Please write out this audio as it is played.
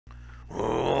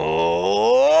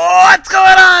What's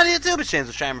going on, YouTube? It's James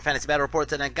with ChiHammer Fantasy Battle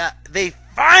Reports, and I got the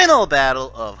final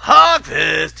battle of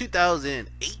Hogfest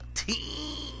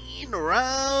 2018,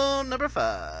 round number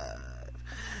 5.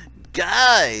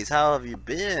 Guys, how have you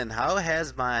been? How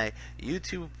has my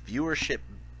YouTube viewership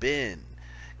been?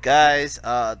 Guys,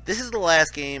 this is the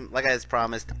last game, like I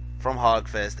promised, from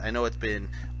Hogfest. I know it's been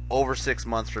over 6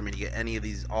 months for me to get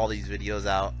all these videos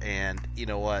out, and you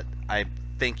know what? I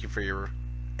thank you for your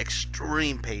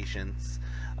extreme patience.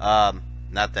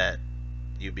 Not that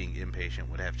you being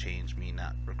impatient would have changed me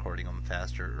not recording them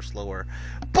faster or slower,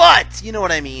 but you know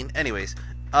what I mean. Anyways,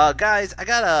 guys, I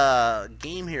got a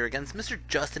game here against Mr.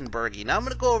 Justin Burgy. Now I'm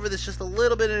gonna go over this just a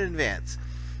little bit in advance.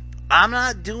 I'm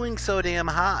not doing so damn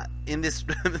hot in this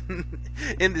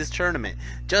in this tournament.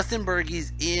 Justin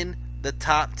Burgy's in the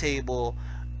top table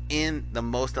in the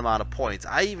most amount of points.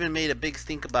 I even made a big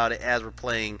stink about it as we're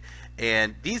playing,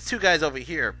 and these two guys over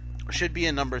here should be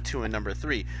in number 2 and number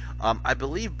 3. I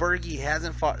believe Burgy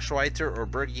hasn't fought Schweitzer or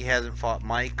Burgy hasn't fought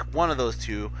Mike, one of those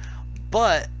two,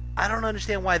 but I don't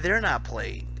understand why they're not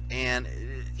playing. And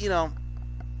you know,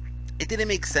 it didn't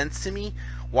make sense to me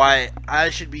why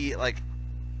I should be like,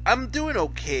 I'm doing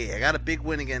okay. I got a big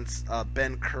win against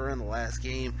Ben Kerr in the last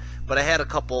game, but I had a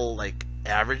couple like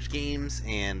average games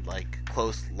and like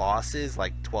close losses,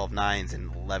 like 12-9s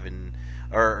and 11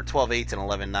 or 12-8s and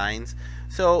 11-9s.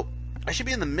 So I should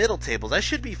be in the middle tables. I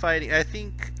should be fighting. I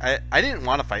think I didn't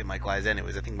want to fight Mike Lies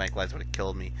anyways. I think Mike Lies would have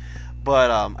killed me,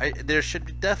 but there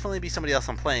should definitely be somebody else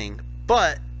I'm playing.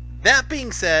 But that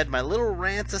being said, my little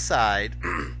rants aside,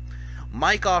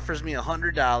 Mike offers me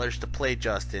 $100 to play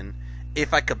Justin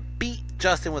if I could beat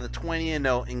Justin with a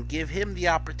 20-0 and give him the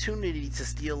opportunity to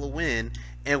steal a win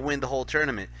and win the whole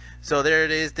tournament. So there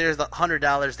it is. There's the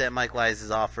 $100 that Mike Lies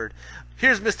has offered.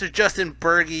 Here's Mr. Justin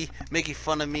Burgy making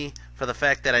fun of me for the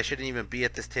fact that I shouldn't even be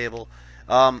at this table.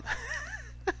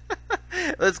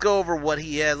 Let's go over what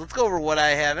he has. Let's go over what I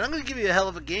have. And I'm going to give you a hell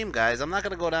of a game, guys. I'm not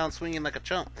going to go down swinging like a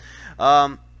chump.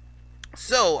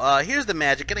 So, here's the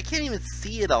magic, and I can't even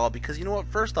see it all because, you know what,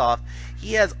 first off,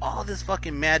 he has all this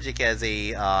fucking magic as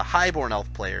a Highborn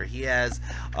Elf player. He has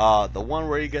the one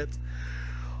where he gets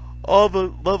all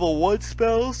the level 1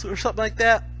 spells or something like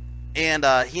that, and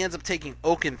he ends up taking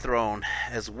Oaken Throne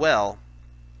as well.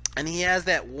 And he has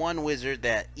that one wizard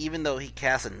that even though he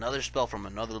casts another spell from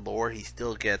another lore, he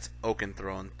still gets Oaken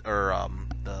Throne, or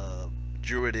the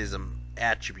Druidism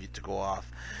attribute to go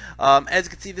off. As you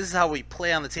can see, this is how we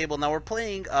play on the table. Now we're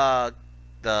playing the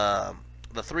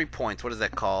 3 points. What is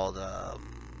that called?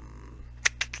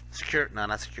 Secure? No,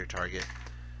 not secure target.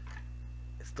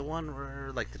 It's the one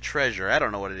where, like, the treasure. I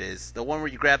don't know what it is. The one where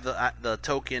you grab the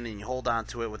token and you hold on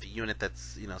to it with a unit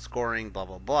that's, you know, scoring. Blah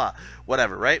blah blah.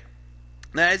 Whatever, right?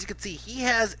 Now, as you can see, he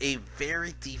has a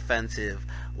very defensive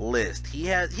list. He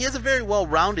has a very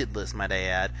well-rounded list, might I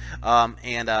add.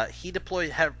 And he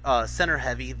deployed center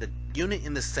heavy. The unit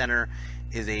in the center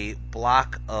is a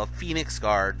block of Phoenix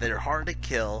Guard that are hard to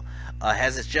kill.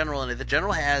 Has its general in it. The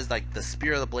general has like the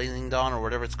Spear of the Blazing Dawn or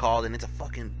whatever it's called, and it's a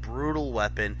fucking brutal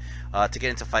weapon to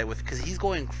get into fight with because he's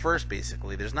going first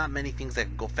basically. There's not many things that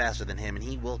can go faster than him, and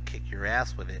he will kick your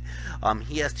ass with it.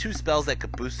 He has 2 spells that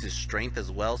could boost his strength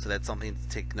as well, so that's something to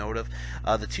take note of.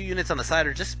 The 2 units on the side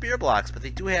are just spear blocks, but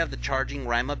they do have the charging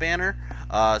Rima banner,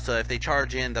 so if they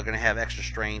charge in, they're going to have extra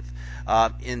strength.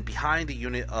 In behind the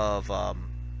unit of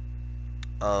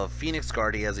Phoenix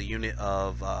Guard, he has a unit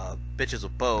of bitches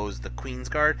with bows, the Queen's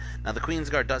Guard. Now the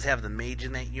Queen's Guard does have the mage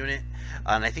in that unit,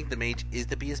 and I think the mage is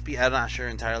the BSB. I'm not sure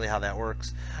entirely how that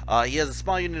works. He has a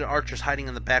small unit of archers hiding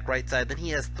on the back right side. Then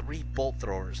he has 3 bolt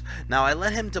throwers. Now I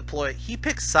let him deploy. He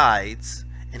picks sides,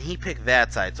 and he picked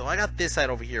that side. So I got this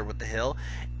side over here with the hill,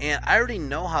 and I already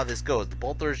know how this goes. The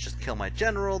bolt throwers just kill my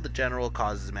general. The general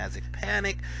causes magic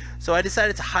panic. So I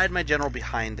decided to hide my general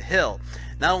behind the hill.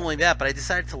 Not only that, but I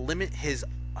decided to limit his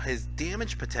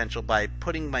damage potential by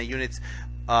putting my units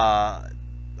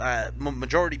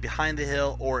majority behind the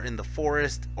hill or in the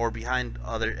forest or behind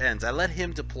other ends. I let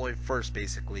him deploy first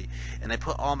basically, and I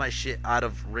put all my shit out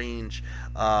of range.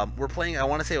 We're playing, I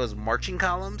want to say it was marching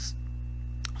columns.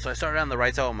 So I started on the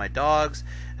right side with my dogs,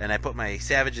 and I put my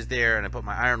savages there, and I put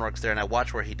my ironworks there, and I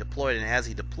watched where he deployed. And as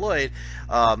he deployed,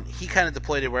 he kind of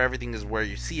deployed it where everything is where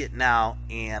you see it now,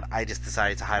 and I just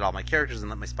decided to hide all my characters and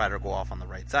let my spider go off on the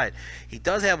right side. He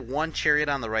does have 1 chariot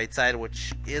on the right side,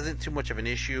 which isn't too much of an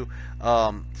issue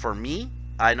for me.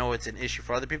 I know it's an issue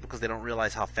for other people because they don't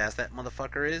realize how fast that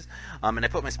motherfucker is. And I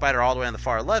put my spider all the way on the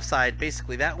far left side.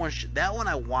 Basically, that one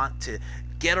I want to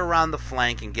get around the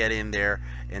flank and get in there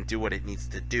and do what it needs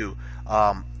to do.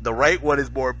 The right one is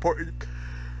more important.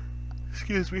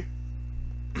 Excuse me.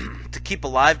 to keep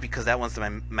alive because that one's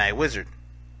my wizard.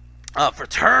 For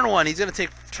turn 1, he's going to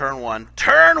take turn 1.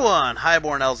 Turn 1!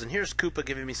 Highborn Elves, and here's Koopa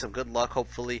giving me some good luck,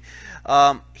 hopefully.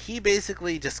 He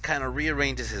basically just kind of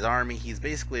rearranges his army. He's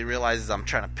basically realizes I'm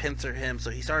trying to pincer him, so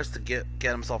he starts to get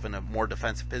himself in a more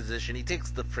defensive position. He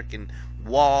takes the freaking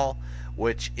wall,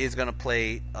 which is going to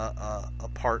play a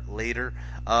part later.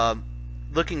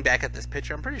 Looking back at this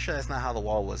picture, I'm pretty sure that's not how the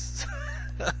wall was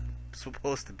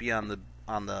supposed to be on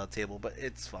the table, but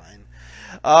it's fine.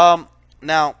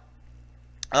 Now,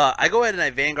 I go ahead and I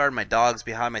vanguard my dogs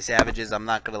behind my savages. I'm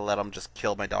not going to let them just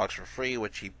kill my dogs for free,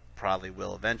 which he probably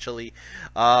will eventually.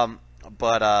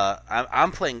 But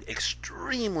I'm playing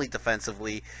extremely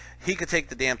defensively. He could take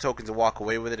the damn tokens and walk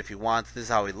away with it if he wants. This is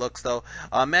how he looks, though.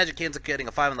 Magic ends up getting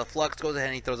a 5 on the flux. Goes ahead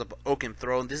and he throws up Oaken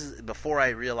Throne. This is before I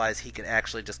realize he can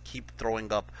actually just keep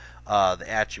throwing up the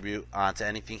attribute onto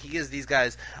anything. He gives these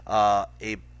guys a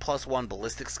 +1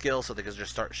 ballistic skill, so they can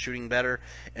just start shooting better.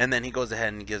 And then he goes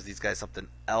ahead and gives these guys something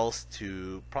else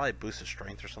to probably boost their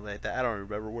strength or something like that. I don't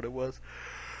remember what it was.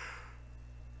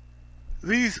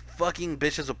 These fucking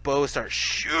bitches with bows start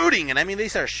shooting, and I mean they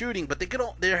start shooting, but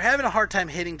they're having a hard time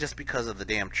hitting just because of the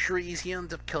damn trees. He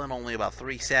ends up killing only about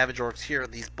 3 savage orcs here.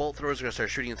 These bolt throwers are going to start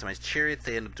shooting into my chariots.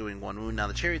 They end up doing 1 wound. Now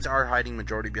the chariots are hiding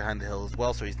majority behind the hill as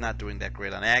well, so he's not doing that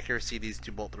great on accuracy. These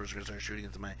 2 bolt throwers are going to start shooting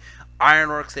into my iron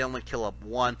orcs. They only kill up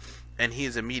 1, and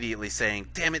he's immediately saying,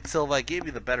 "Damn it, Silva, I gave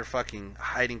you the better fucking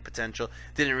hiding potential.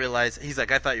 Didn't realize." He's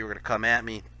like, "I thought you were going to come at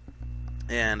me."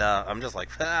 And I'm just like,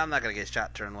 I'm not going to get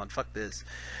shot turn 1. Fuck this.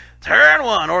 Turn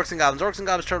 1, Orcs and Goblins. Orcs and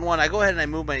Goblins turn 1. I go ahead and I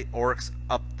move my Orcs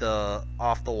up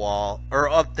off the wall, or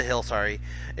up the hill, sorry.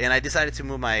 And I decided to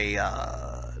move my,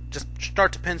 just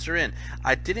start to pincer in.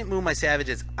 I didn't move my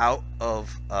Savages out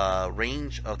of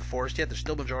range of the forest yet. There's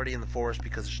still majority in the forest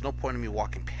because there's no point in me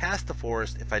walking past the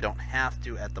forest if I don't have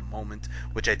to at the moment,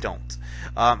 which I don't.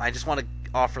 I just want to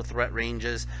offer threat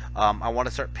ranges. I want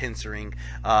to start pincering.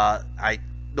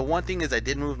 The one thing is I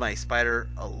did move my spider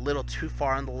a little too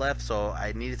far on the left, so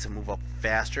I needed to move up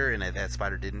faster, and that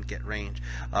spider didn't get range.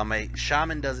 My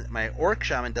orc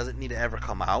shaman doesn't need to ever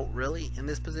come out really in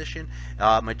this position.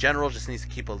 My general just needs to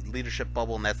keep a leadership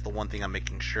bubble, and that's the one thing I'm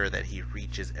making sure that he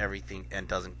reaches everything and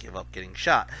doesn't give up getting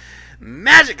shot.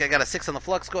 Magic! I got a 6 on the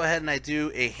flux. Go ahead and I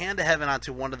do a hand to heaven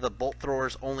onto one of the bolt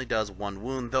throwers. Only does 1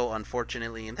 wound though,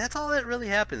 unfortunately, and that's all that really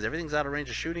happens. Everything's out of range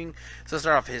of shooting. So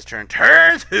start off his turn.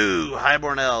 Turn 2,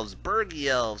 Highborn Elves, Burgy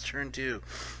Elves, turn 2.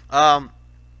 As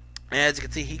you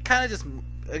can see, he kind of just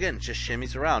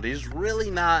shimmies around. He's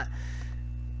really not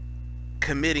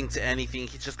committing to anything.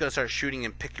 He's just going to start shooting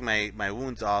and picking my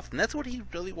wounds off, and that's what he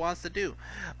really wants to do.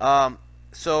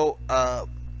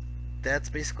 That's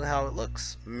basically how it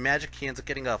looks. Magic, he ends up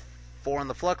getting a 4 on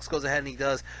the flux, goes ahead and he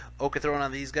does Oaken Throne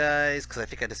on these guys, because I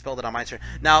think I dispelled it on my turn.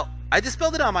 Now, I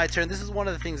dispelled it on my turn. This is one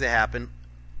of the things that happened.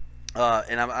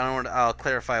 And I'll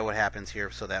clarify what happens here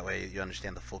so that way you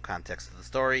understand the full context of the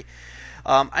story.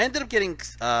 I ended up getting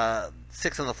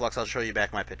 6 on the flux. I'll show you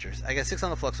back my pictures. I got 6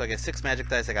 on the flux, so I get 6 magic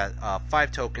dice. I got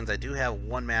 5 tokens. I do have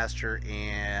 1 master,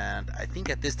 and I think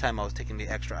at this time I was taking the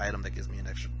extra item that gives me an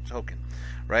extra token,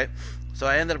 right? So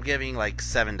I ended up giving like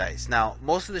 7 dice. Now,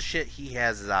 most of the shit he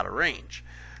has is out of range.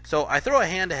 So I throw a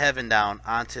hand to heaven down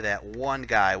onto that one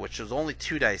guy, which was only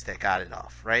 2 dice that got it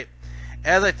off, right?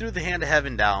 As I threw the hand to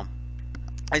heaven down,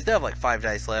 I still have like 5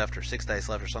 dice left or 6 dice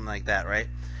left or something like that, right?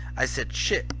 I said,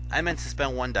 shit, I meant to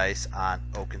spend 1 dice on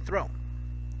Oaken Throne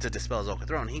to dispel his Oaken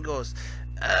Throne. He goes,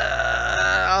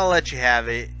 I'll let you have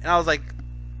it. And I was like,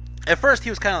 at first he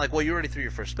was kind of like, well, you already threw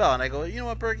your first spell. And I go, you know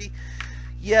what, Burgy?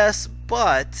 Yes,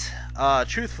 but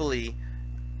truthfully,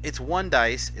 it's 1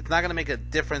 dice. It's not going to make a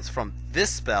difference from this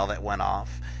spell that went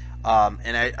off.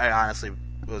 And I honestly,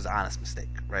 it was an honest mistake,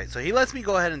 right? So he lets me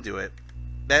go ahead and do it.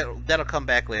 That'll come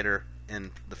back later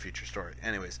in the future story.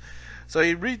 Anyways, so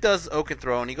he redoes Oaken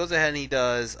Throne. He goes ahead and he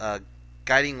does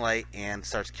Guiding Light and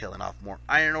starts killing off more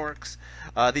Iron Orcs.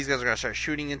 These guys are going to start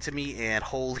shooting into me, and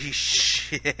holy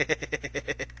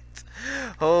shit.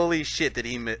 Holy shit did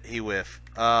he whiff.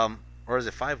 Or is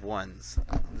it 5 ones?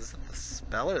 Is this the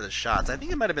spell or the shots? I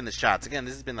think it might have been the shots. Again,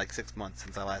 this has been like 6 months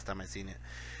since the last time I seen it.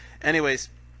 Anyways,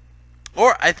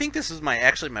 or I think this is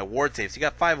actually my ward saves. He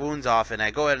got 5 wounds off, and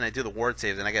I go ahead and I do the ward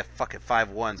saves, and I get fucking 5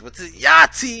 ones. What's it?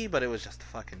 Yahtzee! But it was just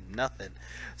fucking nothing.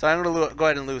 So I'm gonna go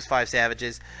ahead and lose 5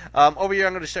 savages. Over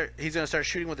here, he's gonna start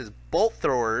shooting with his bolt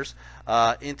throwers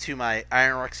into my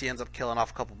Iron Orcs. He ends up killing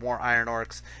off a couple more Iron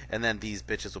Orcs, and then these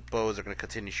bitches with bows are gonna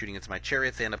continue shooting into my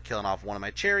chariots. They end up killing off one of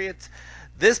my chariots.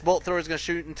 This bolt thrower is gonna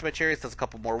shoot into my chariots. Does a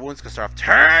couple more wounds. Gonna start off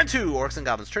turn 2 Orcs and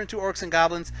Goblins. Turn 2 Orcs and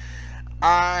Goblins.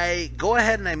 I go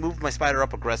ahead and I move my spider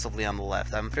up aggressively on the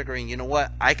left. I'm figuring, you know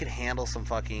what? I can handle some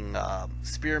fucking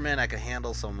spearmen. I can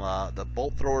handle some the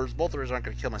bolt throwers. Bolt throwers aren't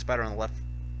going to kill my spider on the left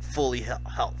fully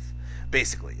health.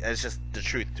 Basically, that's just the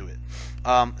truth to it.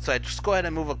 So I just go ahead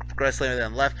and move up aggressively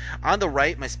on the left. On the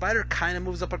right, my spider kind of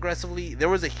moves up aggressively. There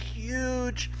was a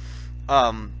huge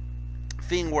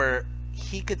thing where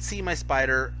he could see my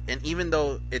spider, and even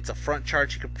though it's a front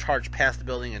charge, he could charge past the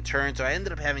building and turn. So I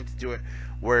ended up having to do it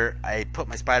where I put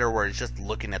my spider where it's just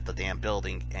looking at the damn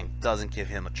building and doesn't give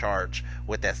him a charge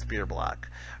with that spear block.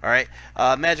 Alright,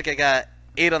 magic, I got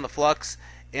 8 on the flux,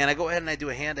 and I go ahead and I do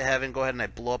a hand to heaven, go ahead and I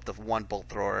blow up the one bolt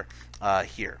thrower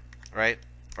here, right?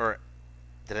 Or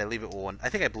did I leave it with one? I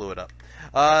think I blew it up.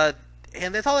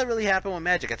 And that's all that really happened with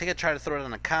magic. I think I tried to throw it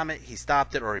on a comet, he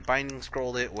stopped it, or he binding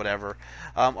scrolled it, whatever.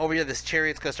 Over here, this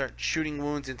chariot's going to start shooting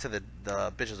wounds into the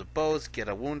bitches with bows, get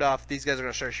a wound off. These guys are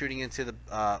going to start shooting into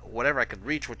the whatever I could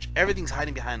reach, which everything's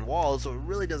hiding behind walls, so it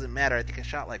really doesn't matter. I think I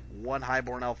shot like one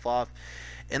highborn elf off,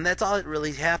 and that's all that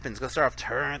really happens. It's going to start off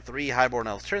turn 3 highborn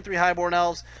elves. Turn 3 highborn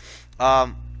elves.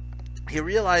 He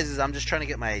realizes I'm just trying to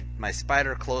get my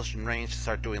spider close in range to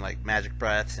start doing like magic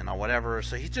breaths and whatever.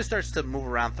 So he just starts to move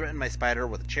around, threaten my spider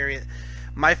with a chariot.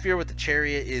 My fear with the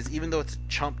chariot is, even though it's a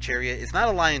chump chariot, it's not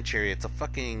a lion chariot, it's a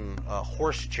fucking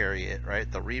horse chariot, right?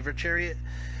 The Reaver chariot.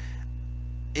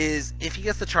 Is if he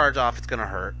gets the charge off, it's gonna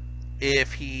hurt.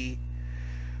 If he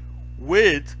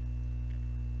wins,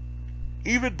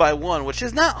 even by 1, which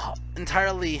is not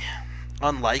entirely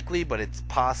unlikely, but it's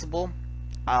possible,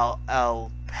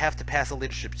 I'll have to pass a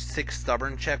leadership 6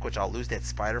 stubborn check, which I'll lose that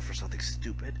spider for something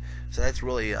stupid. So that's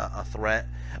really a threat.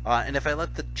 And if I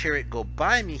let the chariot go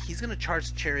by me, he's going to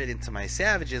charge the chariot into my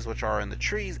savages, which are in the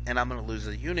trees, and I'm going to lose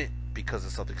a unit because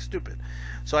of something stupid.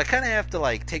 So I kind of have to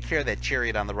like take care of that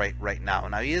chariot on the right now.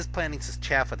 Now he is planning to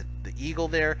chaff with the eagle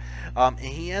there, and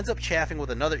he ends up chaffing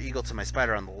with another eagle to my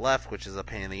spider on the left, which is a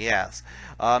pain in the ass.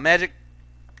 Magic.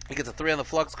 He gets a 3 on the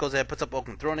flux, goes ahead, puts up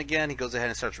Oaken Throne again. He goes ahead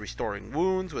and starts restoring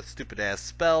wounds with stupid ass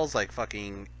spells like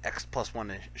fucking X+1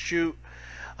 to shoot.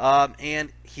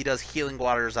 And he does healing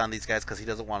waters on these guys because he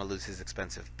doesn't want to lose his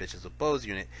expensive bitches with bows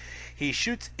unit. He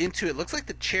shoots into it, looks like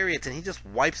the chariots, and he just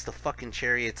wipes the fucking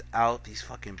chariots out. These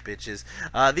fucking bitches.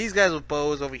 These guys with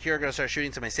bows over here are going to start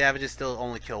shooting to my savages, still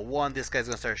only kill 1. This guy's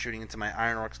going to start shooting into my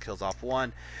iron orcs, kills off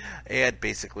 1. And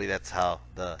basically that's how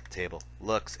the table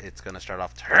looks. It's going to start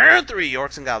off turn 3,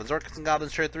 orcs and goblins. Orcs and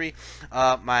goblins turn 3.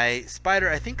 My spider,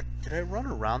 I think, did I run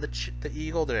around the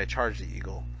eagle? Did I charge the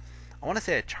eagle? I want to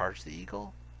say I charged the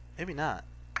eagle. Maybe not.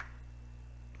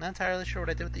 Not entirely sure what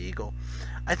I did with the eagle.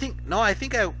 I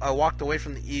think I walked away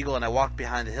from the eagle and I walked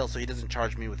behind the hill so he doesn't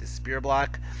charge me with his spear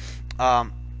block.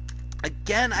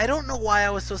 Again, I don't know why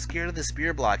I was so scared of the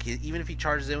spear block. Even if he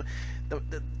charges in,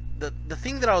 the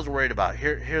thing that I was worried about,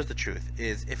 here's the truth,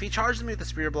 is if he charges me with the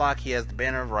spear block, he has the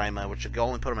Banner of Rima, which should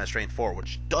only put him at strength 4,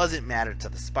 which doesn't matter to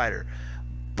the spider.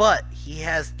 But he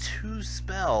has 2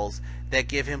 spells that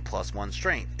give him +1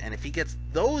 strength, and if he gets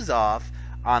those off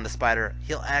on the spider,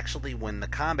 he'll actually win the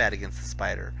combat against the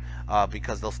spider,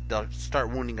 because they'll start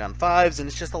wounding on 5s, and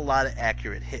it's just a lot of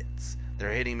accurate hits.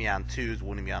 They're hitting me on 2s,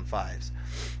 wounding me on 5s.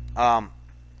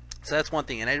 So that's one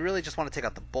thing, and I really just want to take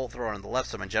out the bolt thrower on the left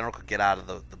so my general could get out of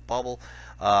the bubble.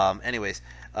 Anyways,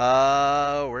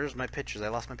 where's my pictures? I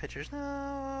lost my pictures.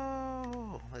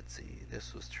 No. Let's see.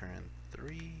 This was turn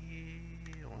 3.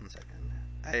 1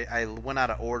 second. I went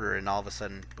out of order, and all of a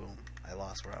sudden, boom, I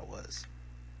lost where I was.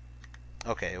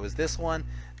 Okay, it was this one.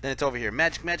 Then it's over here.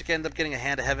 Magic ended up getting a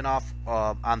hand of heaven off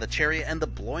on the chariot, ended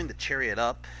up blowing the chariot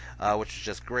up, which was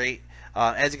just great.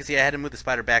 As you can see, I had to move the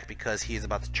spider back because he's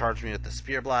about to charge me with the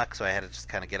spear block, so I had to just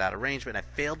kind of get out of range. But I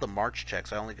failed the march check,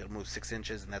 so I only got to move 6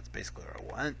 inches, and that's basically where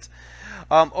I went.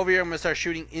 Over here, I'm going to start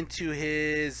shooting into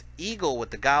his eagle with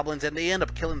the goblins, and they end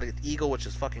up killing the eagle, which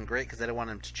is fucking great because I didn't want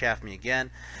him to chaff me again.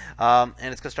 And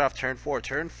it's going to start off turn 4.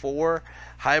 Turn 4,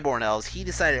 Highborn Elves. He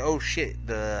decided, oh shit,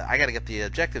 I got to get the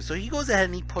objective. So he goes ahead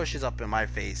and he pushes up in my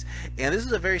face. And this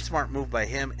is a very smart move by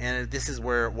him, and this is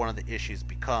where one of the issues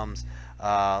becomes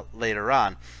later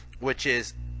on, which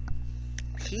is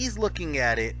he's looking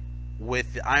at it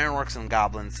with the Ironworks and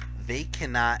Goblins. They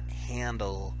cannot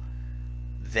handle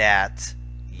that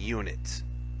unit.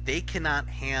 They cannot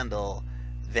handle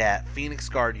that Phoenix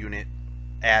Guard unit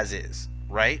as is,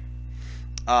 right?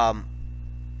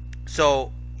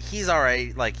 So he's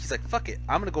alright. Like, he's like, fuck it,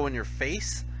 I'm gonna go in your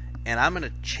face and I'm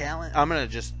gonna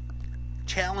just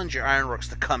challenge your Ironworks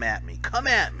to come at me,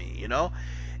 you know.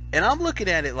 And I'm looking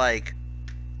at it like,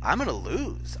 I'm gonna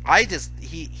lose.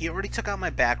 He already took out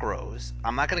my back rows.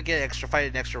 I'm not gonna get extra fight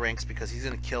in extra ranks because he's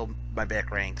gonna kill my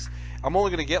back ranks. I'm only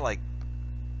gonna get like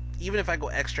even if I go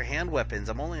extra hand weapons,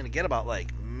 I'm only going to get about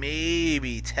like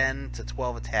maybe 10 to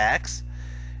 12 attacks.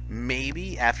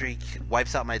 Maybe after he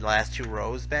wipes out my last 2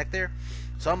 rows back there.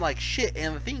 So I'm like, shit.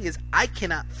 And the thing is, I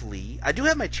cannot flee. I do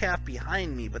have my chaff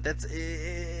behind me, but it's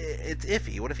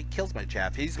iffy. What if he kills my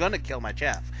chaff? He's gonna kill my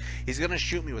chaff. He's gonna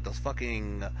shoot me with those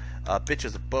fucking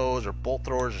bitches of bows or bolt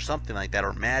throwers or something like that,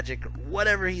 or magic, or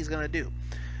whatever he's gonna do.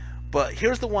 But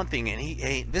here's the one thing,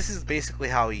 and this is basically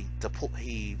how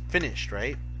he finished,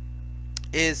 right?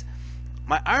 Is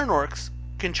my Iron Orcs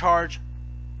can charge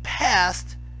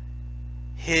past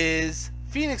his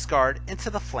Phoenix Guard into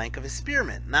the flank of his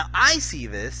Spearmen. Now, I see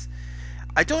this.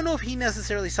 I don't know if he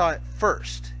necessarily saw it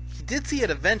first. He did see it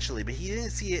eventually, but he didn't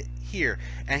see it here.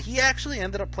 And he actually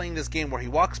ended up playing this game where he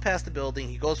walks past the building,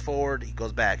 he goes forward, he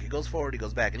goes back, he goes forward, he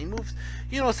goes back, and he moves,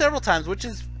 several times, which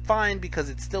is fine because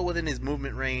it's still within his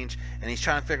movement range, and he's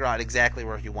trying to figure out exactly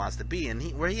where he wants to be. And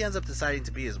where he ends up deciding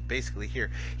to be is basically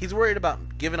here. He's worried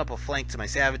about giving up a flank to my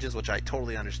savages, which I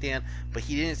totally understand, but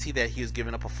he didn't see that he was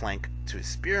giving up a flank to his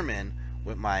spearmen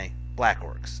with my black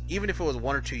orcs. Even if it was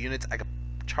 1 or 2 units, I could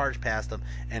charge past them,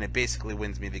 and it basically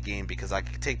wins me the game because I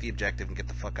could take the objective and get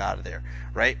the fuck out of there,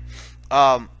 right?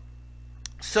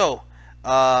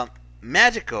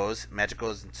 Magic goes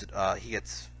into, he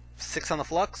gets 6 on the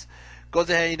flux, goes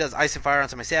ahead and he does ice and fire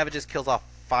onto my savages, kills off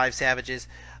 5 savages,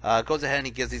 goes ahead and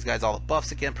he gives these guys all the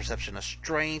buffs again, perception of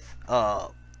strength,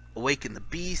 awaken the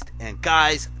beast, and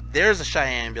guys, there's a shy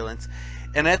ambulance.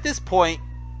 And at this point,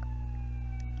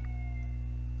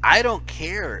 I don't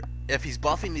care if he's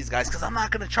buffing these guys because I'm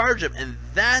not going to charge him. And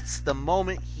that's the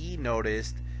moment he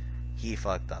noticed he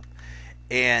fucked up.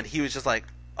 And he was just like,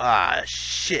 ah,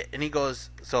 shit. And he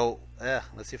goes,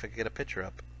 let's see if I can get a picture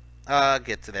up. I'll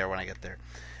get to there when I get there.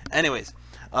 Anyways,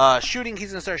 shooting,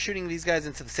 he's going to start shooting these guys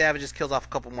into the savages, kills off a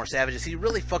couple more savages. He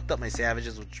really fucked up my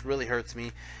savages, which really hurts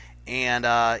me. And,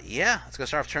 yeah, it's going to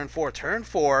start off turn 4. Turn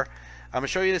 4, I'm going to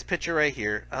show you this picture right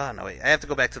here. Oh, no, wait, I have to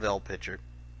go back to the old picture.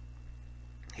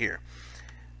 Here.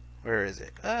 Where is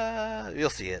it? You'll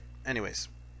see it. Anyways,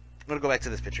 I'm going to go back to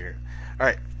this picture here.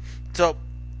 Alright, so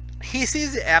he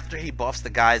sees it after he buffs the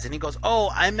guys, and he goes, oh,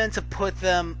 I meant to put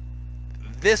them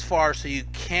this far so you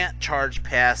can't charge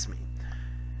past me.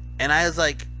 And I was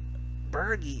like,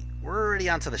 Burgy, we're already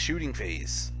onto the shooting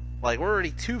phase. Like, we're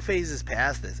already 2 phases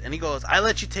past this. And he goes, I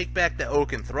let you take back the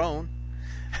oaken throne.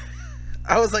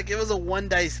 I was like, it was a 1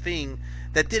 dice thing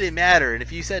that didn't matter, and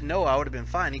if you said no, I would have been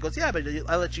fine. He goes, yeah, but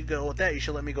I let you go with that, you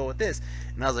should let me go with this.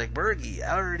 And I was like, Burgy,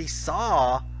 I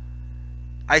saw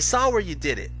where you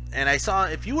did it, and I saw,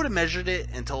 if you would have measured it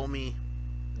and told me,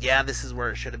 yeah, this is where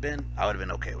it should have been, I would have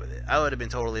been okay with it. I would have been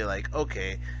totally like,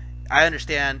 okay, I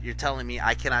understand you're telling me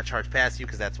I cannot charge past you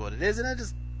because that's what it is, and I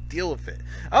just deal with it.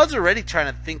 I was already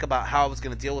trying to think about how I was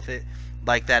going to deal with it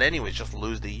like that anyways, just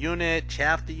lose the unit,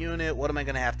 chaff the unit, what am I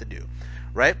going to have to do,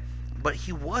 right? But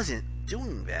he wasn't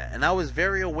doing that, and I was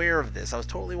very aware of this. I was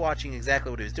totally watching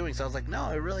exactly what he was doing, so I was like, no,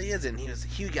 it really isn't.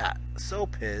 He got so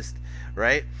pissed,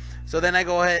 right? So then I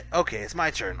go ahead, okay, it's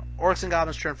my turn. Orcs and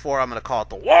Goblins turn 4, I'm going to call it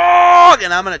the WOG,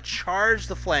 and I'm going to charge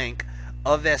the flank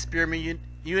of that spearman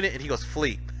unit, and he goes,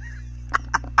 flee.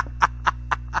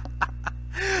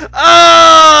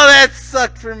 Oh, that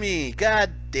sucked for me.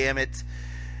 God damn it.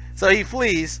 So he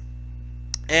flees,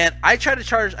 and I try to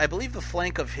charge, I believe, the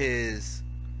flank of his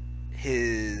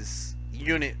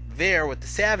unit there with the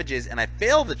savages, and I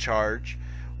fail the charge,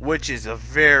 which is a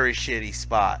very shitty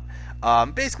spot.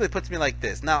 Basically puts me like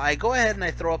this. Now I go ahead and I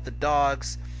throw up the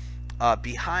dogs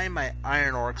behind my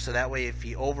Iron Orc, so that way if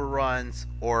he overruns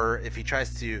or if he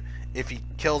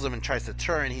kills him and tries to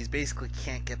turn, he's basically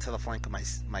can't get to the flank of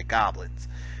my goblins.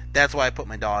 That's why I put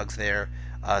my dogs there,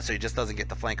 so he just doesn't get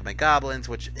the flank of my goblins,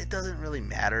 which it doesn't really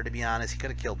matter, to be honest. He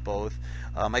could have killed both.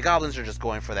 My goblins are just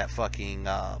going for that fucking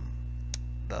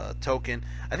the token.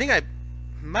 I think I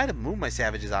might have moved my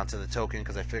savages onto the token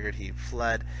because I figured he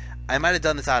fled. I might have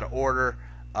done this out of order.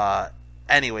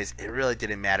 Anyways, it really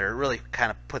didn't matter. It really kind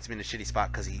of puts me in a shitty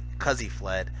spot because he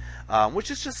fled,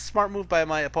 which is just a smart move by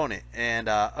my opponent. And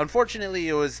unfortunately,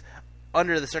 it was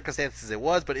under the circumstances it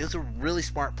was, but it was a really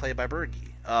smart play by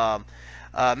Burgy.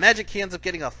 Magic, he ends up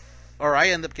getting I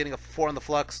end up getting a 4 on the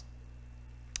flux.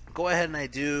 Go ahead and I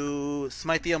do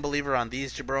Smite the Unbeliever on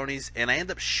these jabronis, and I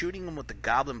end up shooting them with the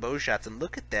Goblin bow shots, and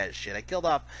look at that shit. I killed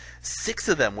off 6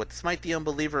 of them with Smite the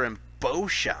Unbeliever and bow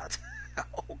shots.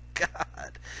 Oh,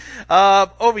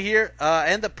 God. Over here, I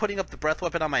end up putting up the breath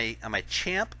weapon on my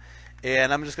champ,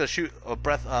 and I'm just going to shoot a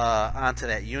breath onto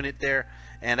that unit there,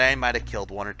 and I might have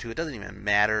killed 1 or 2. It doesn't even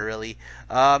matter, really. It's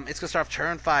going to start off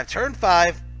turn 5. Turn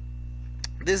 5,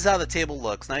 this is how the table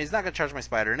looks. Now, he's not going to charge my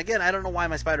spider. And again, I don't know why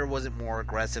my spider wasn't more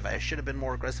aggressive. I should have been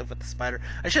more aggressive with the spider.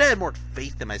 I should have had more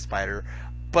faith in my spider.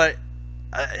 But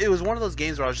it was one of those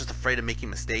games where I was just afraid of making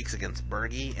mistakes against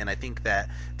Burgy. And I think that,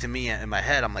 to me, in my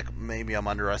head, I'm like, maybe I'm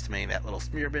underestimating that little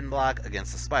spear bin block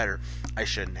against the spider. I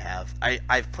shouldn't have.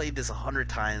 I've played this 100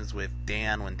 times with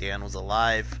Dan when Dan was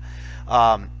alive.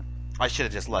 I should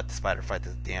have just let the spider fight the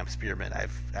damn spearman.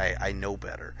 I know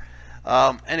better.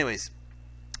 Anyways,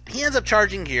 he ends up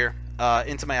charging here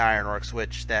into my Iron Orcs,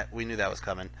 which that we knew that was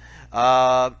coming.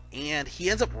 And he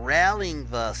ends up rallying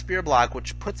the spear block,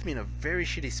 which puts me in a very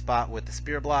shitty spot with the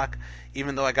spear block,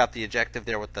 even though I got the objective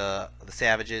there with the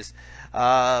savages.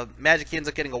 Magic, he ends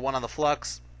up getting a 1 on the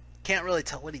flux. Can't really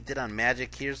tell what he did on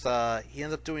Magic. Here's he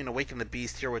ends up doing Awaken the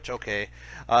Beast here, which, okay.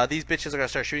 These bitches are going to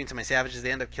start shooting to my savages.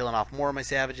 They end up killing off more of my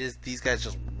savages. These guys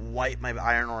just wipe my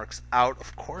Iron Orcs out.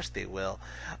 Of course they will.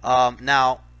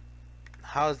 Now,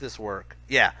 how does this work?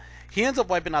 Yeah, he ends up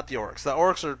wiping out the Orcs. The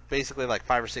Orcs are basically like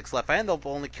 5 or 6 left. I end up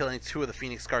only killing 2 of the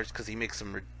Phoenix Guards because he makes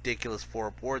some ridiculous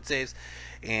 4 ward saves.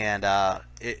 And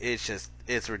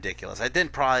it's ridiculous. I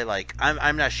didn't probably, like,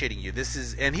 I'm not shitting you. This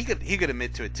is, and he could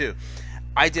admit to it too.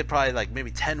 I did probably like maybe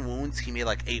 10 wounds. He made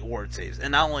like 8 ward saves.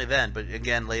 And not only then, but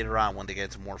again later on when they get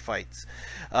into more fights.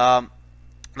 Now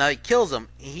he kills him.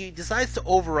 He decides to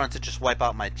overrun to just wipe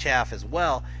out my chaff as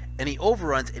well. And he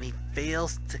overruns and he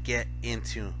fails to get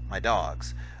into my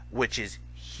dogs. Which is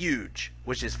huge.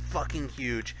 Which is fucking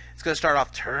huge. It's going to start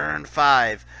off turn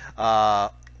 5.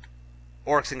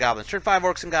 Orcs and Goblins. Turn 5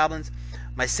 Orcs and Goblins.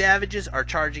 My savages are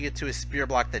charging it to a spear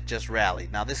block that just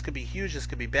rallied. Now this could be huge, this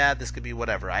could be bad, this could be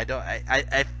whatever.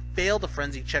 I failed a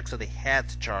frenzy check, so they had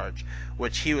to charge,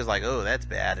 which he was like, oh, that's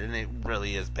bad, and it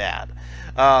really is bad.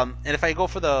 And if I go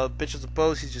for the bitches with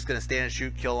bows, he's just gonna stand and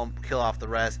shoot, kill off the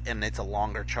rest, and it's a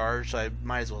longer charge, so I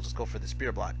might as well just go for the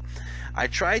spear block. I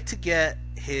tried to get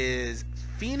his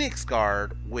Phoenix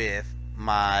Guard with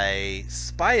my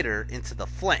spider into the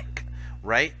flank,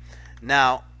 right?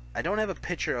 Now, I don't have a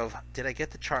picture of, did I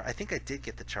get the charge? I think I did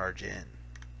get the charge in.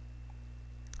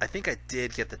 I think I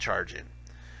did get the charge in.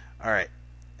 Alright.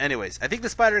 Anyways, I think the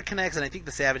spider connects and I think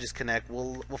the savages connect.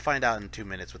 We'll find out in 2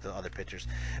 minutes with the other pictures.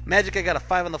 Magic, I got a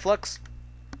 5 on the flux.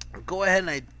 Go ahead and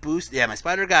I boost. Yeah, my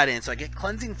spider got in, so I get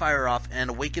Cleansing Fire off and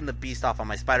Awaken the Beast off on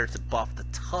my spider to buff the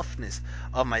toughness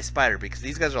of my spider, because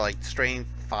these guys are like strength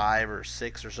 5 or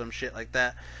 6 or some shit like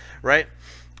that, right?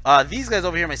 These guys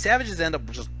over here, my savages end up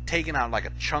just taking out like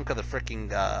a chunk of the freaking,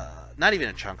 not even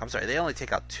a chunk, I'm sorry, they only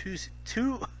take out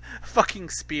two fucking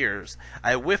spears.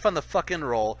 I whiff on the fucking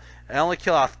roll, I only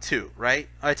kill off 2, right?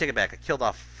 Oh, I take it back, I killed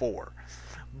off 4.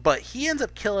 But he ends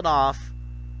up killing off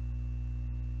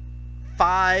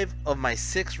 5 of my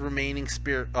 6 remaining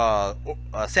savage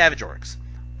orcs.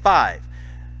 5.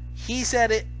 He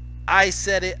said it, I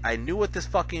said it, I knew what this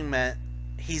fucking meant.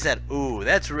 He said, ooh,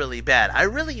 that's really bad. I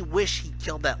really wish he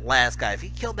killed that last guy. If he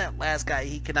killed that last guy,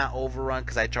 he cannot overrun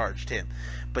because I charged him.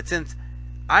 But since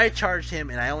I charged him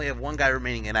and I only have 1 guy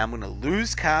remaining and I'm going to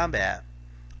lose combat,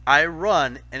 I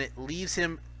run and it leaves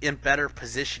him in better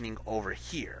positioning over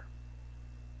here,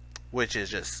 which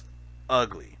is just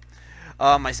ugly.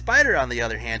 My spider, on the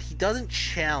other hand, he doesn't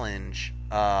challenge.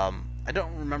 I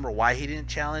don't remember why he didn't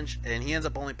challenge, and he ends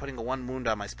up only putting a 1 wound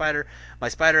on my spider. My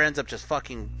spider ends up just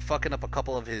fucking up a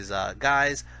couple of his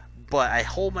guys, but I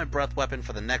hold my breath weapon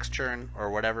for the next turn, or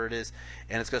whatever it is,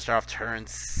 and it's going to start off turn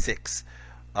 6.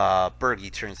 Burgy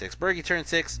turn 6. Burgy turn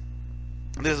 6.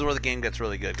 This is where the game gets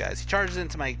really good, guys. He charges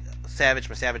into my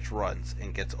savage runs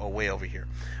and gets way over here,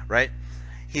 right?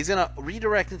 He's going to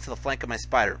redirect into the flank of my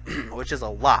spider, which is a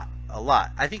lot.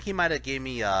 I think he might have gave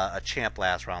me a champ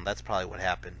last round. That's probably what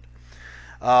happened.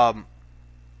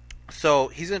 So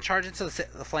he's going to charge into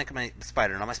the flank of my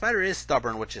spider. Now my spider is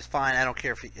stubborn, which is fine. I don't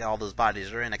care if all those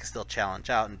bodies are in. I can still challenge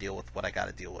out and deal with what I got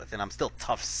to deal with. And I'm still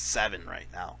tough 7 right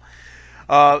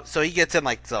now. So he gets in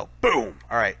like so. Boom!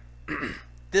 Alright.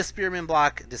 This spearman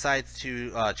block decides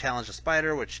to challenge the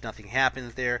spider, which nothing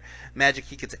happens there. Magic,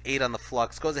 he gets 8 on the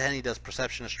flux. Goes ahead and he does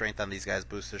perception of strength on these guys,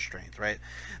 boosts their strength, right?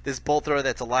 This bolt thrower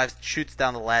that's alive shoots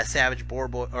down the last savage boar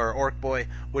boy, or orc boy,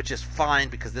 which is fine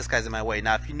because this guy's in my way.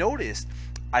 Now, if you noticed,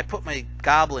 I put my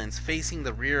goblins facing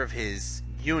the rear of his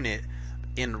unit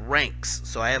in ranks.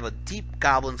 So I have a deep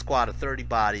goblin squad of 30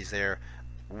 bodies there,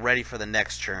 ready for the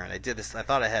next turn. I did this, I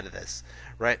thought ahead of this,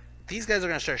 right? These guys are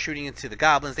going to start shooting into the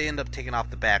goblins. They end up taking off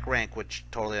the back rank, which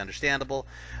totally understandable.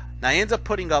 Now he ends up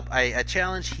putting up a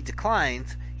challenge. He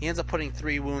declines. He ends up putting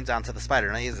 3 wounds onto the spider.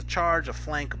 Now he has a charge, a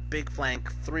flank, a big flank,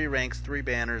 3 ranks, 3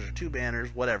 banners, or 2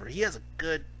 banners, whatever. He has a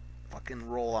good fucking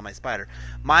roll on my spider.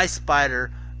 My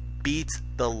spider beats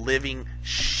the living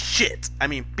shit. I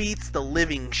mean, beats the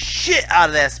living shit out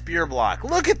of that spear block.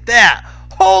 Look at that.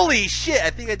 Holy shit. I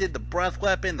think I did the breath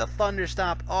weapon, the thunder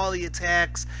stomp, all the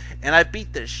attacks, and I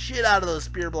beat the shit out of those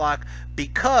spear block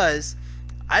because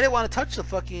I didn't want to touch the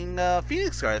fucking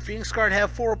Phoenix Guard. The Phoenix Guard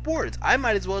have 4 boards. I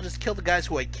might as well just kill the guys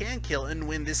who I can kill and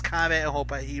win this combat and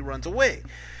hope he runs away.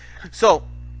 So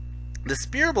the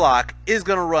spear block is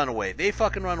going to run away. They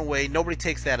fucking run away. Nobody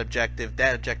takes that objective.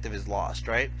 That objective is lost,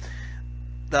 right?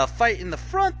 The fight in the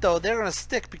front, though, they're going to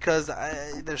stick because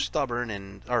they're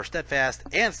stubborn or steadfast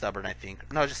and stubborn, I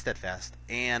think. No, just steadfast.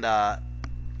 And that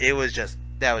was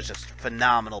just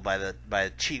phenomenal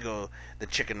by Chigo, the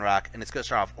Chicken Rock. And it's going to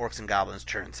start off Orcs and Goblins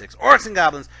turn 6. Orcs and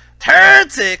Goblins turn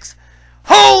 6.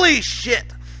 Holy shit!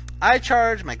 I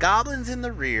charge my Goblins in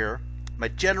the rear, my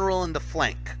General in the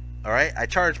flank. All right, I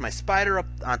charge my Spider up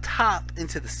on top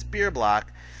into the spear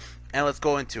block, and let's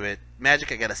go into it.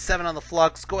 Magic, I got a 7 on the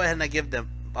Flux. Go ahead and I give them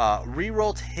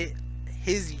reroll to hit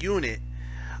his unit,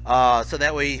 so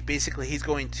that way basically he's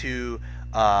going to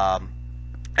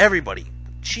everybody,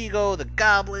 Chigo, the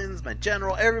Goblins, my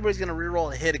General, everybody's going to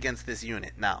reroll a hit against this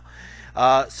unit now.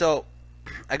 So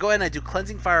I go ahead and I do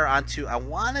Cleansing Fire onto, I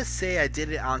want to say I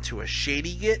did it onto a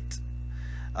Shady Git.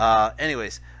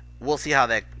 Anyways, we'll see how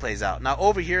that plays out. Now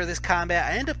over here, this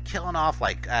combat, I end up killing off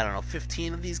like, I don't know,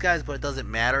 15 of these guys, but it doesn't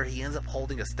matter. He ends up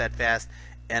holding a steadfast,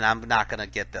 and I'm not going to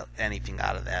get anything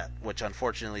out of that, which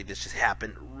unfortunately this just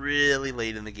happened really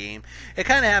late in the game. It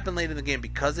kind of happened late in the game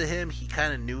because of him. He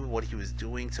kind of knew what he was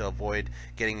doing to avoid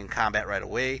getting in combat right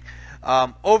away.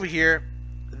 Over here,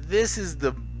 this is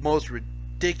the most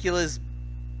ridiculous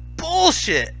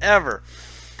bullshit ever.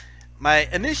 My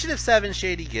Initiative 7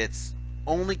 Shady Gits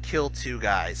only killed 2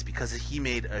 guys because he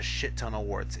made a shit ton of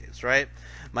ward saves, right?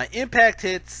 My impact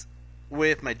hits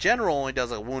with my General only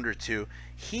does a wound or 2.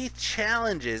 He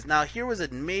challenges. Now here was a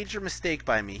major mistake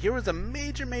by me. Here was a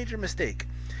major mistake.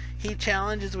 He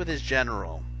challenges with his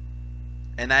General,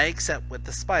 and I accept with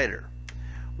the Spider,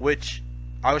 which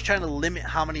I was trying to limit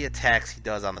how many attacks he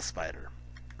does on the Spider.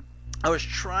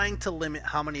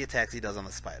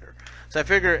 So I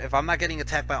figure if I'm not getting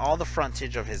attacked by all the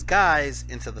frontage of his guys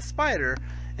into the Spider,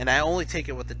 and I only take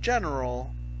it with the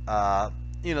General,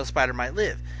 Spider might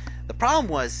live. The problem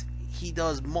was he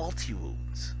does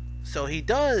multi-wounds. So he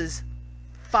does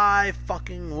 5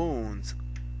 fucking wounds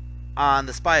on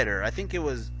the Spider. I think it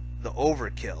was the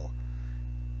overkill.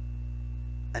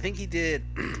 I think he did...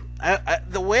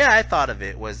 the way I thought of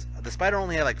it was the Spider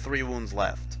only had like 3 wounds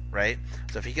left, right?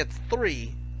 So if he gets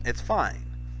 3, it's fine.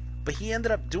 But he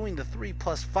ended up doing the 3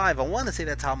 plus 5. I want to say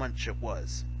that's how much it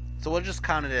was. So we'll just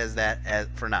count it as that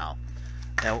for now.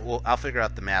 And I'll figure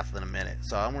out the math in a minute.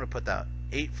 So I'm going to put that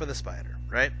 8 for the Spider,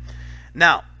 right?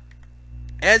 Now,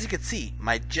 as you can see,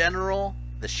 my General,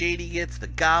 the Shady Gits, the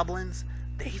Goblins,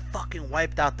 they fucking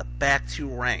wiped out the back 2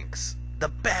 ranks. The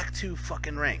back 2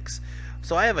 fucking ranks.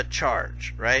 So I have a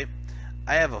charge, right?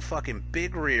 I have a fucking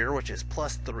big rear, which is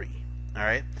plus 3,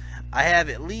 alright? I have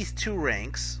at least 2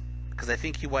 ranks, because I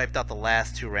think he wiped out the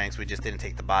last 2 ranks. We just didn't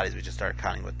take the bodies, we just started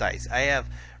counting with dice. I have,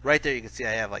 right there you can see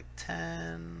I have like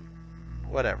 10,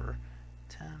 whatever.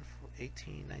 10,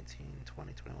 18, 19,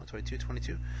 20, 21, 22,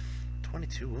 22.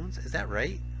 22 wounds? Is that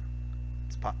right?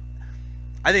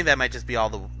 I think that might just be all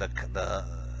the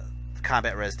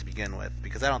combat res to begin with,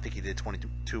 because I don't think he did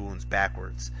 22 wounds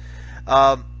backwards.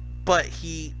 But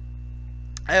I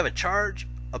have a charge,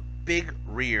 a big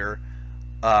rear,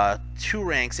 2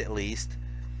 ranks at least,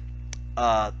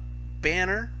 a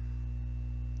banner,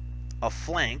 a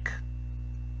flank,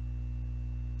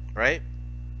 right?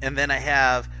 And then I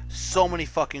have so many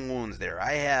fucking wounds there.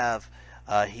 I have,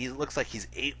 he looks like he's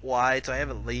 8 wide, so I have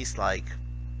at least, I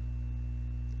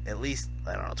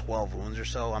don't know, 12 wounds or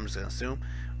so, I'm just going to assume,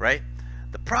 right?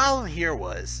 The problem here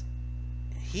was,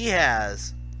 he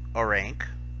has a rank.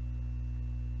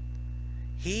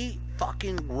 He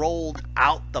fucking rolled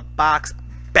out the box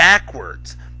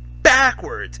backwards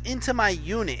into my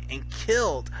unit and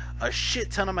killed a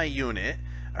shit ton of my unit,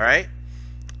 alright?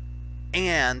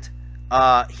 And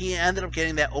he ended up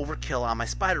getting that overkill on my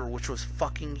Spider, which was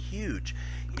fucking huge.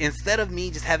 Instead of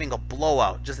me just having a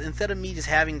blowout, instead of me just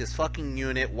having this fucking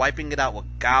unit, wiping it out with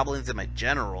Goblins and my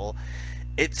General,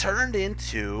 it turned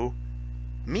into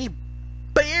me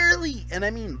barely, and I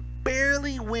mean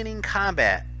barely, winning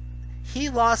combat. He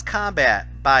lost combat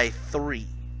by 3.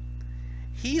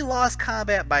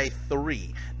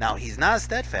 Now, he's not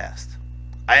steadfast.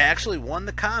 I actually won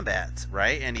the combats,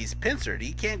 right? And he's pincered.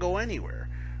 He can't go anywhere,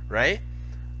 right?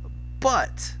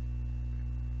 But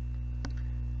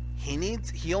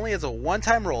he only has a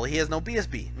one-time roll. He has no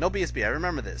BSB. I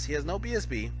remember this. He has no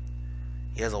BSB.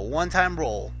 He has a one-time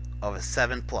roll of a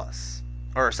 7 plus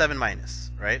or a 7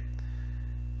 minus, right?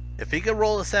 If he could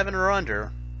roll a 7 or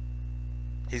under,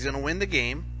 he's going to win the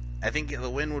game. I think the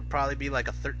win would probably be like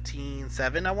a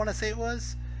 13-7, I want to say it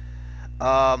was.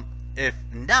 If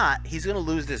not, he's going to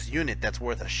lose this unit that's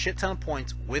worth a shit ton of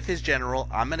points with his general.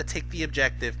 I'm going to take the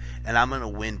objective, and I'm going to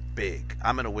win big.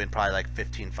 I'm going to win probably like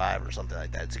 15-5 or something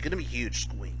like that. It's going to be a huge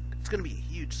swing. It's going to be a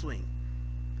huge swing.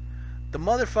 The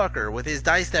motherfucker, with his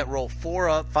dice that roll 4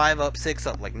 up, 5 up, 6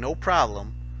 up, like no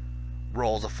problem,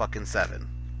 rolls a fucking 7.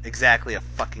 Exactly a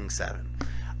fucking 7.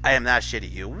 I am not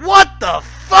shitting you. What the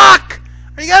fuck?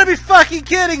 You gotta be fucking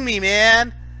kidding me,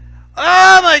 man.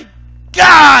 Oh my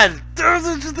god.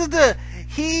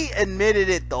 He admitted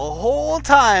it the whole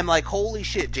time, like, holy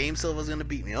shit, James Silva's gonna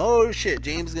beat me. Oh shit,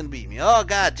 James is gonna beat me. Oh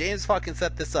god, James fucking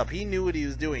set this up. He knew what he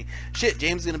was doing. Shit,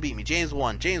 James is gonna beat me. James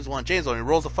won. James won. James won. He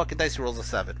rolls a fucking dice. He rolls a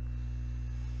 7.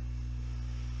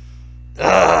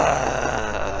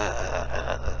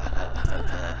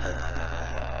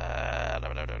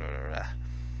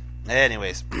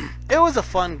 Anyways, it was a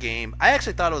fun game. I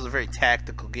actually thought it was a very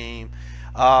tactical game.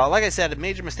 Like I said, a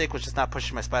major mistake was just not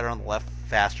pushing my spider on the left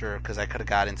faster, because I could have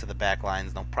got into the back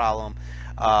lines, no problem.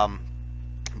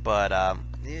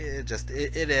 It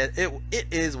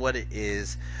is what it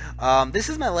is. This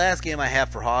is my last game I have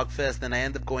for Hogfest. Then I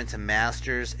end up going to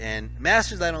Masters, and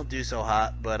Masters I don't do so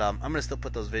hot, but I'm gonna still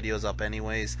put those videos up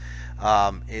anyways.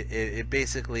 It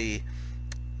basically,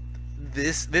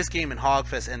 this game in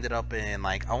Hogfest ended up in,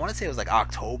 like, I want to say it was like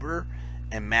October,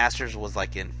 and Masters was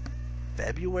like in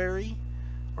February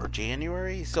or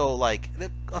January. So like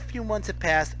a few months had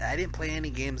passed. I didn't play any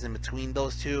games in between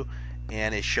those two,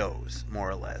 and it shows more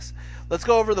or less. Let's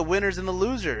go over the winners and the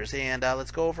losers, and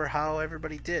let's go over how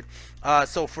everybody did.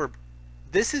 So for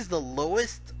this is the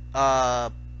lowest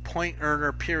point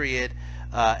earner period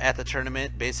at the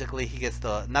tournament. Basically, he gets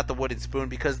not the wooden spoon,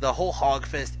 because the whole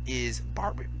Hogfest is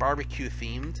barbecue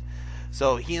themed.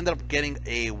 So he ended up getting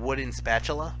a wooden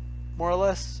spatula, more or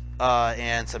less,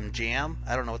 and some jam.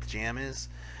 I don't know what the jam is,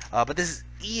 but this is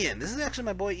Ian. This is actually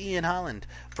my boy Ian Holland.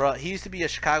 He used to be a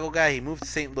Chicago guy. He moved to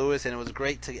St. Louis, and it was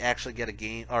great to actually get a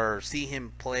game or see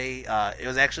him play. It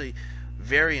was actually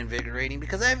very invigorating,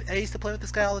 because I used to play with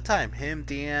this guy all the time. Him,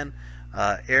 Dan,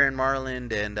 Aaron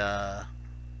Marland, and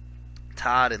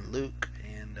Todd and Luke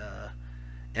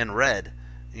and Red,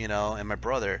 you know, and my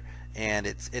brother. And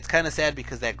it's kind of sad,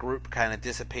 because that group kind of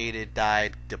dissipated,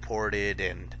 died, deported,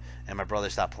 and my brother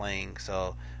stopped playing.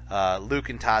 So Luke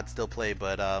and Todd still play,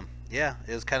 but yeah,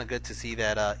 it was kind of good to see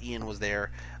that Ian was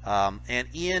there. And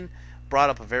Ian brought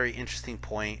up a very interesting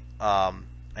point,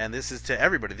 and this is to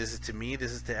everybody. This is to me.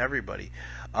 This is to everybody.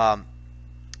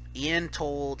 Ian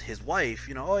told his wife,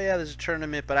 you know, oh yeah, there's a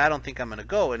tournament, but I don't think I'm going to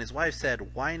go. And his wife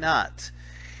said, why not?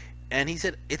 And he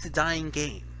said, it's a dying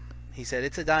game. He said,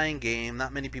 it's a dying game.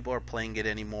 Not many people are playing it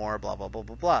anymore, blah, blah, blah,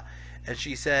 blah, blah. And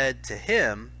she said to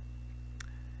him,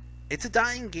 it's a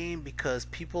dying game because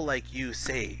people like you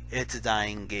say it's a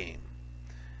dying game.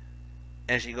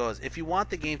 And she goes, if you want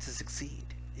the game to succeed,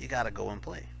 you got to go and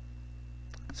play.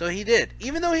 So he did.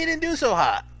 Even though he didn't do so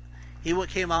hot, he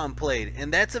came out and played.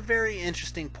 And that's a very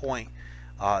interesting point.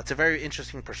 It's a very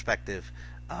interesting perspective.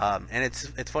 And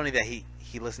it's funny that he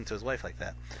listened to his wife like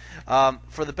that.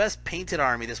 For the best painted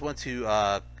army, this went to,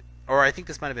 or I think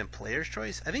this might have been Player's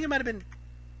Choice. I think it might have been,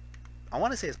 I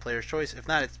want to say it's Player's Choice. If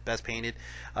not, it's best painted.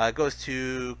 It goes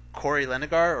to Corey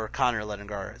Lenegar or Connor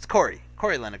Lenegar. It's Corey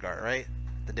Lenegar, right?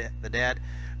 The dad.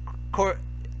 I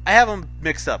have them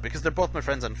mixed up because they're both my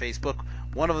friends on Facebook.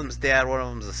 One of them's dad, one of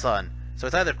them's the son. So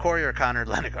it's either Corey or Connor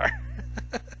Lenegar.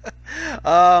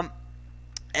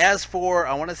 As for,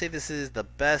 I want to say this is the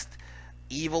best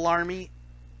evil army.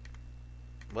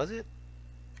 Was it?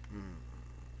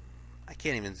 I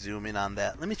can't even zoom in on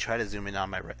that. Let me try to zoom in on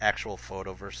my actual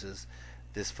photo versus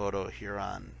this photo here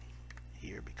on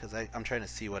here, because I'm trying to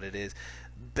see what it is.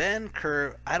 Ben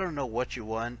Kerr, I don't know what you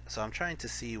won, so I'm trying to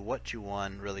see what you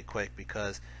won really quick,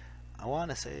 because I want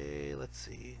to say, let's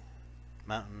see,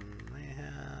 Mountain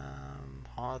Mayhem,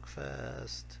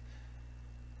 Hogfest,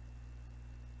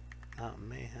 Mountain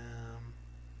Mayhem,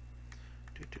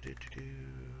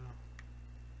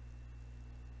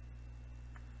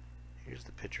 here's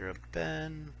the picture of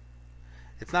Ben.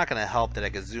 It's not going to help that I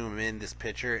can zoom in this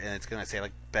picture and it's going to say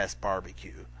like best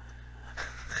barbecue.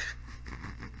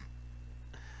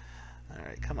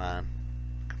 Alright, come on.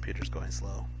 Computer's going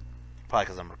slow. Probably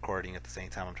because I'm recording at the same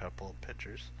time I'm trying to pull up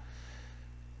pictures.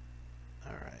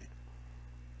 Alright.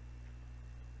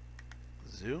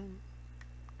 Zoom.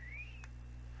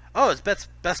 Oh, it's best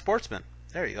sportsman.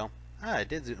 There you go. Ah, I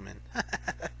did zoom in.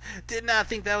 Did not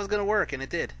think that was going to work, and it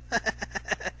did.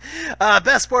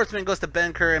 Best sportsman goes to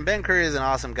Ben Kerr, and Ben Kerr is an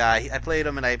awesome guy. I played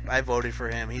him, and I voted for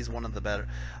him. He's one of the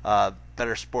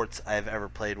better sports I've ever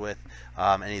played with,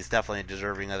 and he's definitely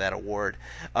deserving of that award.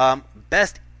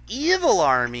 Best evil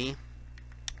army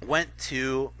went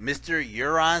to Mr.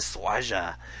 Euron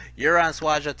Swaja. Euron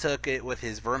Swaja took it with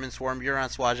his Vermin Swarm. Euron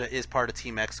Swaja is part of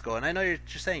Team Mexico, and I know you're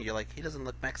saying, you're like, he doesn't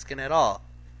look Mexican at all.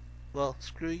 Well,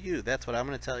 screw you. That's what I'm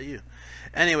going to tell you.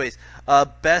 Anyways,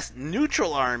 best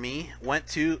neutral army went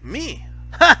to me.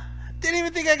 Ha! Didn't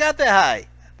even think I got that high,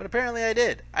 but apparently I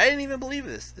did. I didn't even believe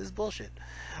this. This is bullshit.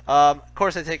 Of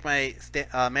course, I take my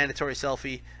mandatory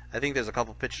selfie. I think there's a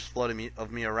couple pictures floating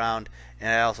of me around, and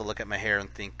I also look at my hair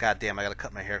and think, God damn, I gotta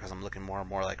cut my hair because I'm looking more and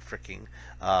more like freaking,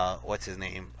 what's his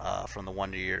name, from the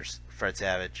Wonder Years, Fred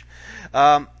Savage.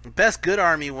 Best good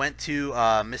army went to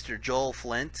Mr. Joel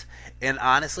Flint, and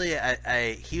honestly,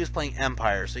 he was playing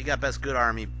Empire, so he got best good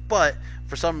army, but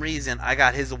for some reason, I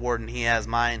got his award and he has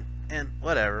mine, and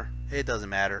whatever, it doesn't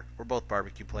matter. We're both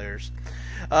barbecue players.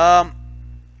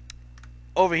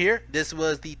 Over here, this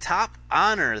was the top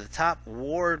honor. The top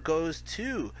award goes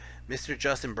to Mr.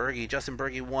 Justin Burgy. Justin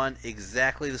Burgy won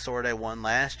exactly the sword I won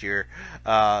last year.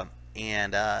 Yeah,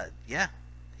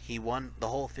 he won the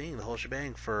whole thing, the whole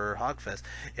shebang for Hogfest.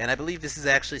 And I believe this is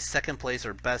actually second place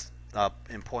or best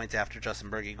in points after Justin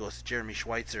Burgy goes to Jeremy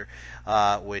Schweitzer,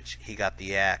 which he got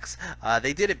the axe.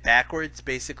 They did it backwards,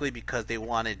 basically, because they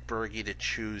wanted Burgy to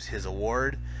choose his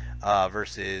award.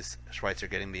 Versus Schweitzer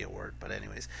getting the award. But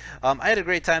anyways, I had a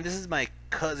great time. This is my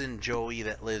cousin Joey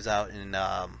that lives out in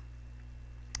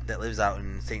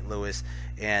St. Louis,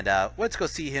 and went to go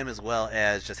see him as well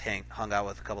as just hung out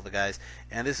with a couple of the guys.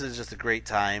 And this is just a great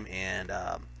time, and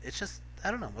it's just, I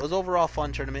don't know, it was overall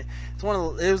fun tournament. It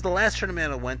was the last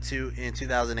tournament I went to in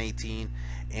 2018,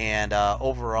 and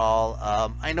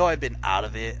overall, I know I've been out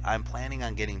of it. I'm planning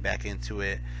on getting back into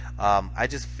it. I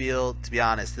just feel, to be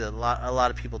honest, that a lot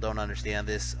of people don't understand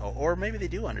this, or maybe they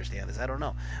do understand this. I don't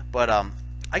know, but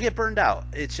I get burned out.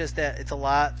 It's just that it's a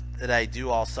lot that I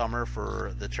do all summer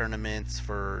for the tournaments,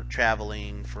 for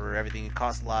traveling, for everything. It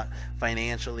costs a lot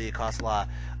financially. It costs a lot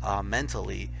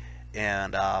mentally,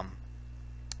 and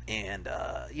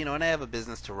you know, and I have a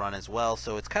business to run as well.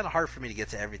 So it's kind of hard for me to get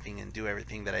to everything and do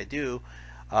everything that I do.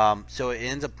 So it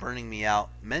ends up burning me out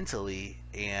mentally,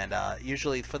 and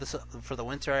usually for the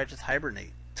winter I just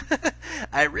hibernate.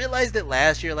 I realized it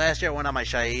last year. Last year I went on my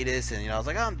hiatus, and I was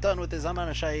like, oh, I'm done with this. I'm on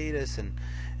a hiatus, and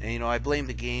I blame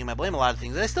the game. I blame a lot of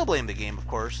things. I still blame the game, of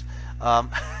course. I'm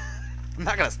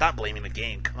not gonna stop blaming the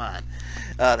game. Come on,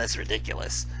 that's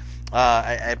ridiculous.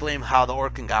 I blame how the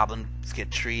Orc and Goblins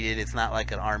get treated. It's not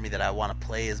like an army that I want to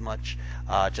play as much,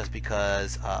 just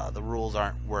because the rules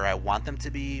aren't where I want them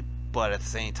to be. But at the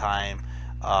same time,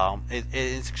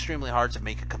 it's extremely hard to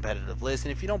make a competitive list.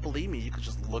 And if you don't believe me, you could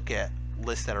just look at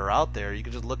lists that are out there. You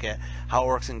could just look at how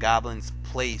Orcs and Goblins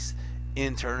place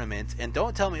in tournaments. And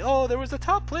don't tell me, oh, there was a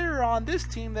top player on this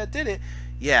team that did it.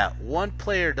 Yeah, one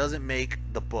player doesn't make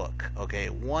the book. Okay,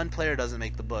 one player doesn't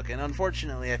make the book. And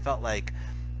unfortunately, I felt like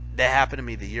that happened to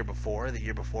me the year before. The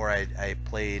year before, I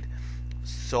played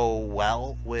so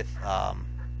well with... I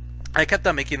kept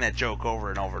on making that joke over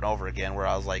and over and over again, where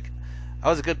I was like, I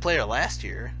was a good player last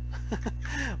year,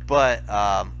 but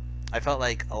I felt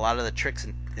like a lot of the tricks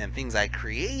and things I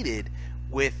created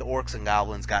with the Orcs and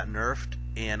Goblins got nerfed,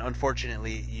 and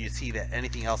unfortunately you see that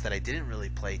anything else that I didn't really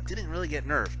play didn't really get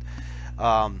nerfed.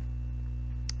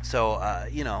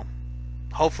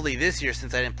 Hopefully this year,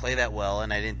 since I didn't play that well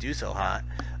and I didn't do so hot,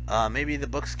 maybe the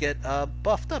books get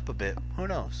buffed up a bit. Who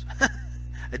knows?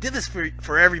 I did this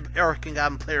for every Orc and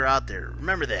Goblin player out there.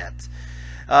 Remember that.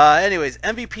 Anyways,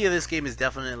 MVP of this game is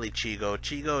definitely Chigo.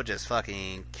 Chigo just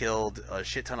fucking killed a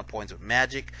shit ton of points with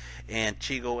magic, and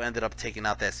Chigo ended up taking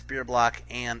out that spear block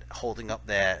and holding up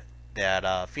that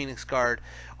Phoenix Guard.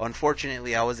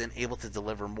 Unfortunately, I wasn't able to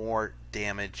deliver more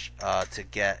damage to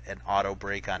get an auto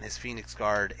break on his Phoenix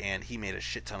Guard, and he made a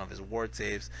shit ton of his ward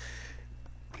saves.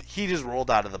 He just rolled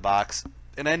out of the box.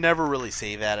 And I never really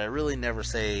say that. I really never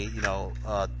say,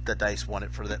 the dice won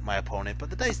it for my opponent. But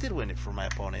the dice did win it for my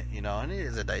opponent, and it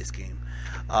is a dice game.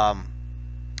 But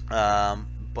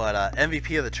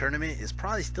MVP of the tournament is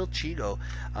probably still Chigo.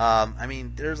 I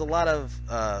mean, there's a lot of...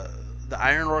 the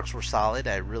Iron Orcs were solid.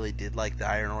 I really did like the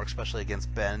Iron Orcs, especially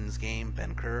against Ben's game,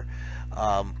 Ben Kerr.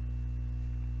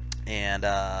 And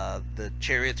the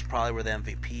Chariots probably were the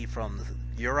MVP from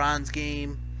the Euron's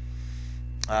game.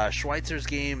 Schweitzer's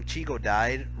game, Chigo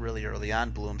died really early on,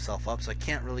 blew himself up, so I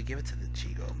can't really give it to the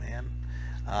Chigo, man.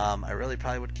 I really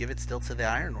probably would give it still to the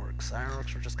Iron Orcs. Iron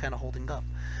Orcs were just kind of holding up.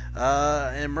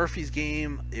 In Murphy's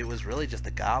game, it was really just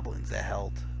the Goblins that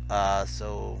held.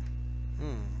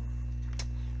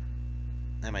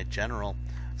 and my general.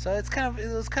 So it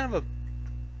was kind of a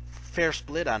fair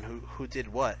split on who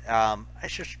did what. I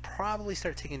should probably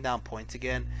start taking down points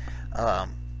again.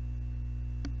 Um,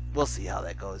 we'll see how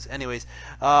that goes. Anyways,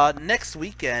 next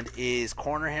weekend is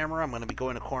Corner Hammer. I'm going to be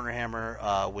going to Corner Hammer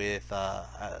with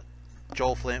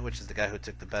Joel Flint, which is the guy who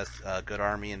took the best good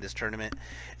army in this tournament,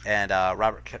 and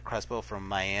Robert Crespo from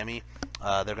Miami.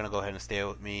 They're going to go ahead and stay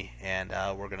with me, and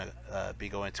we're going to be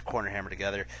going to Corner Hammer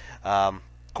together.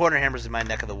 Corner Hammer's in my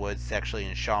neck of the woods. It's actually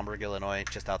in Schaumburg, Illinois,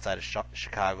 just outside of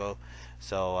Chicago.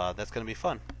 So that's going to be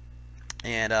fun.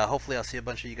 And hopefully I'll see a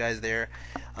bunch of you guys there.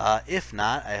 If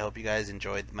not, I hope you guys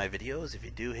enjoyed my videos. If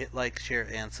you do, hit like, share,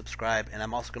 and subscribe. And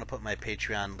I'm also going to put my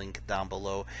Patreon link down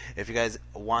below. If you guys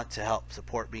want to help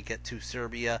support me get to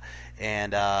Serbia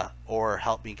and or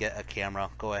help me get a camera,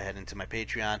 go ahead into my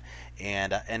Patreon.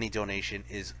 And any donation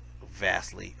is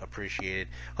vastly appreciated.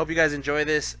 Hope you guys enjoy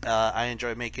this. I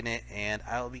enjoy making it, and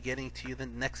I will be getting to you the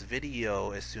next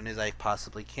video as soon as I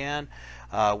possibly can,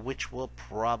 which will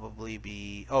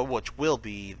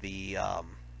be the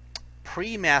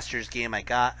pre-Masters game I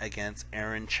got against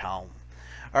Aaron Chaum.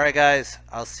 Alright guys,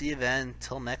 I'll see you then.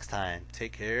 Till next time,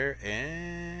 take care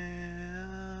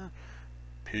and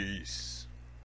peace.